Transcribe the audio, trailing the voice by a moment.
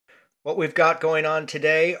What we've got going on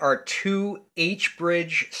today are two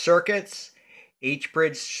H-bridge circuits.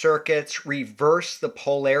 H-bridge circuits reverse the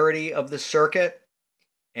polarity of the circuit,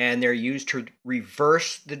 and they're used to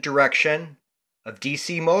reverse the direction of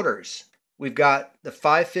DC motors. We've got the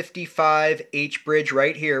 555 H-bridge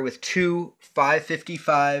right here with two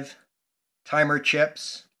 555 timer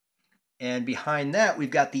chips. And behind that, we've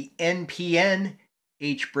got the NPN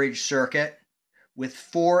H-bridge circuit with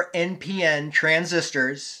 4 NPN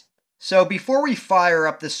transistors. So before we fire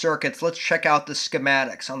up the circuits, let's check out the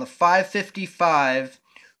schematics. On the 555,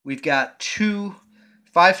 we've got two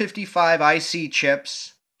 555 IC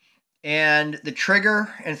chips, and the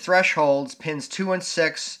trigger and thresholds, pins 2 and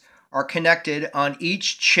 6, are connected on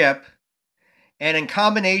each chip, and in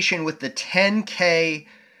combination with the 10K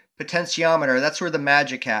potentiometer, that's where the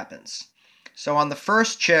magic happens. So on the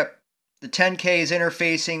first chip, the 10K is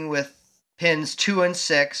interfacing with pins 2 and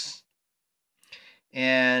 6,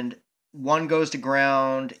 and 1 goes to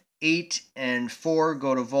ground, 8 and 4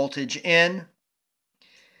 go to voltage in.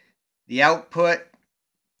 The output,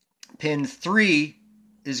 pin 3,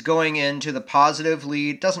 is going into the positive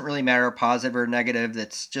lead. Doesn't really matter positive or negative,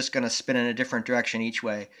 that's just going to spin in a different direction each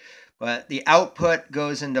way. But the output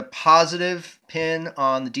goes into positive pin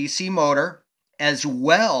on the DC motor, as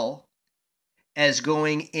well as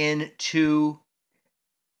going into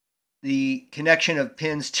the connection of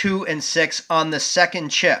pins 2 and 6 on the second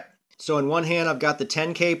chip. So in one hand I've got the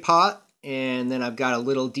 10K pot, and then I've got a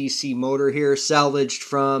little DC motor here salvaged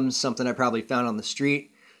from something I probably found on the street.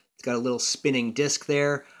 It's got a little spinning disc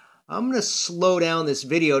there. I'm going to slow down this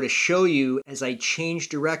video to show you, as I change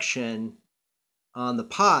direction on the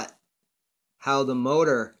pot, how the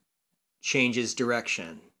motor changes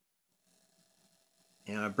direction.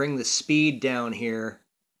 And I'll bring the speed down here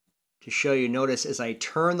to show you. Notice as I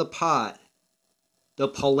turn the pot, the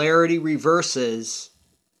polarity reverses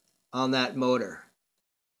on that motor.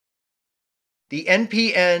 The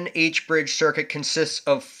NPN H-bridge circuit consists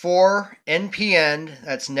of 4 NPN,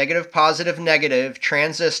 that's negative, positive, negative,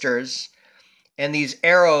 transistors, and these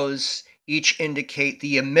arrows each indicate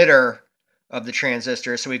the emitter of the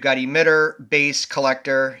transistor. So we've got emitter, base,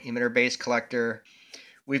 collector, emitter, base, collector.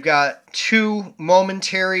 We've got 2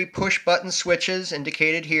 momentary push button switches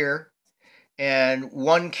indicated here, and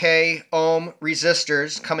 1K ohm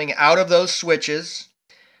resistors coming out of those switches.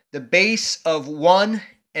 The base of 1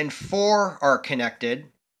 and 4 are connected,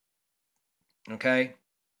 okay?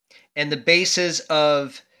 And the bases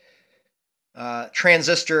of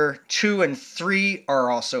transistor 2 and 3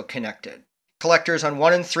 are also connected. Collectors on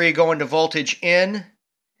 1 and 3 go into voltage in,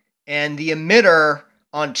 and the emitter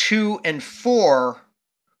on 2 and 4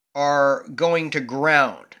 are going to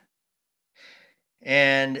ground.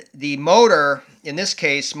 And the motor, in this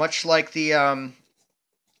case, much like the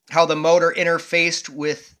how the motor interfaced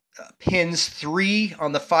with pins 3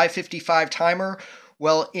 on the 555 timer,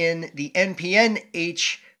 well, in the NPN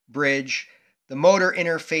H bridge, the motor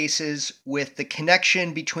interfaces with the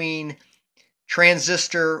connection between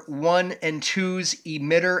transistor 1 and 2's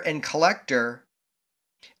emitter and collector,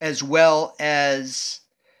 as well as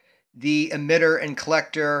the emitter and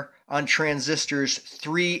collector on transistors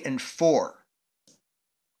 3 and 4.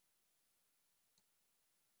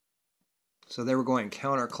 So they were going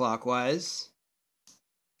counterclockwise,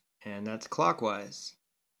 and that's clockwise.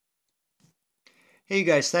 Hey you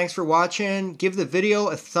guys, thanks for watching. Give the video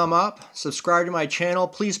a thumb up, subscribe to my channel.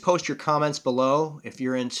 Please post your comments below if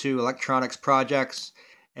you're into electronics projects.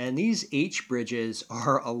 And these H-bridges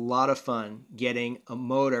are a lot of fun, getting a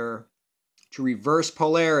motor to reverse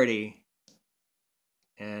polarity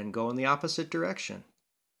and go in the opposite direction.